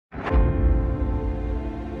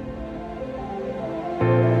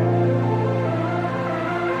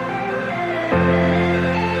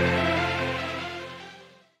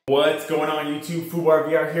What's going on YouTube? Fubar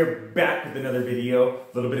VR here, back with another video. A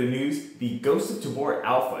little bit of news. The Ghosts of Tabor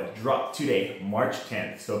Alpha dropped today, March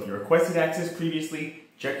 10th. So if you requested access previously,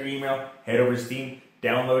 check your email, head over to Steam,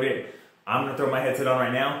 download it. I'm gonna throw my headset on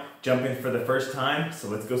right now, jump in for the first time, so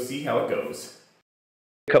let's go see how it goes.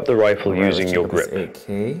 Pick up the rifle using your grip.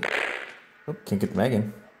 AK. Oh, can't get the mag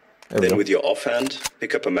in. Then with your offhand,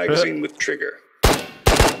 pick up a magazine with trigger.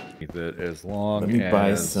 That as long Let me as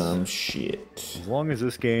buy some shit. as long as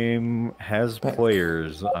this game has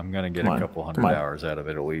players, I'm gonna get a couple hundred hours out of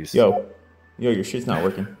it at least. Yo, your shit's not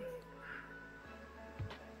working.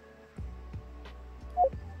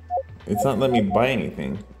 It's not letting me buy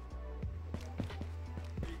anything.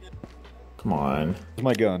 Come on. Where's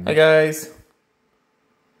my gun? Hi guys.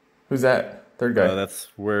 Who's that? Third guy. That's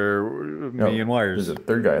where me and Wires. There's a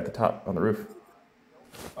third guy at the top on the roof.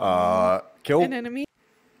 Kill an enemy.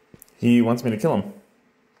 He wants me to kill him.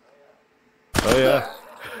 Oh yeah.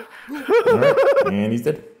 Alright, and he's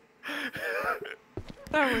dead.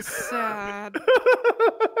 That was sad.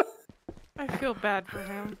 I feel bad for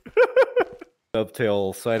him.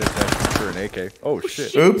 Dovetail side attack for an AK. Oh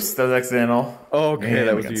shit. Oops, that was accidental. Oh, okay, And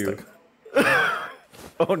that we was got you. stuck.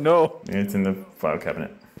 Oh no. It's in the file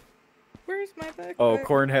cabinet. Where's my backpack? Oh,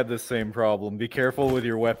 Corn had the same problem. Be careful with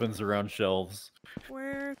your weapons around shelves.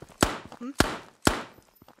 Where?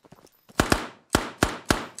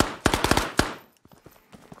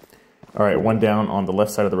 Alright, one down on the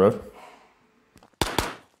left side of the road.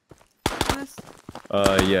 This?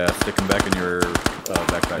 Yeah, stick them back in your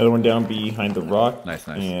backpack. Another one down behind the rock. Nice,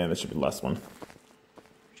 nice. And that should be the last one.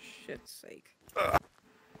 Shit's sake.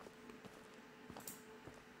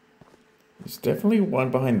 There's definitely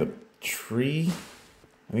one behind the tree.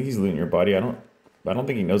 I think he's looting your body. I don't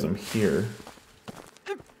think he knows I'm here.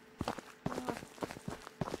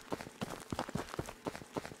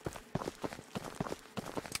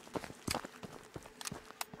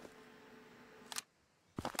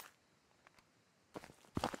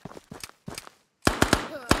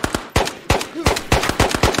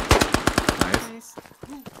 Nice.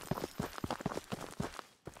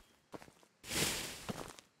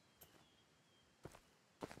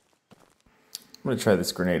 I'm gonna try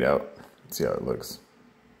this grenade out. See how it looks.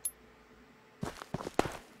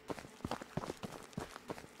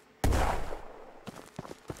 That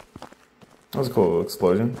was a cool little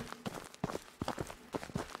explosion.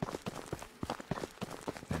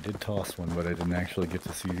 I did toss one, but I didn't actually get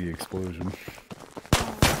to see the explosion.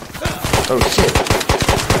 Oh shit!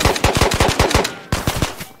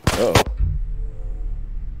 Uh-oh.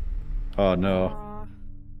 Oh no.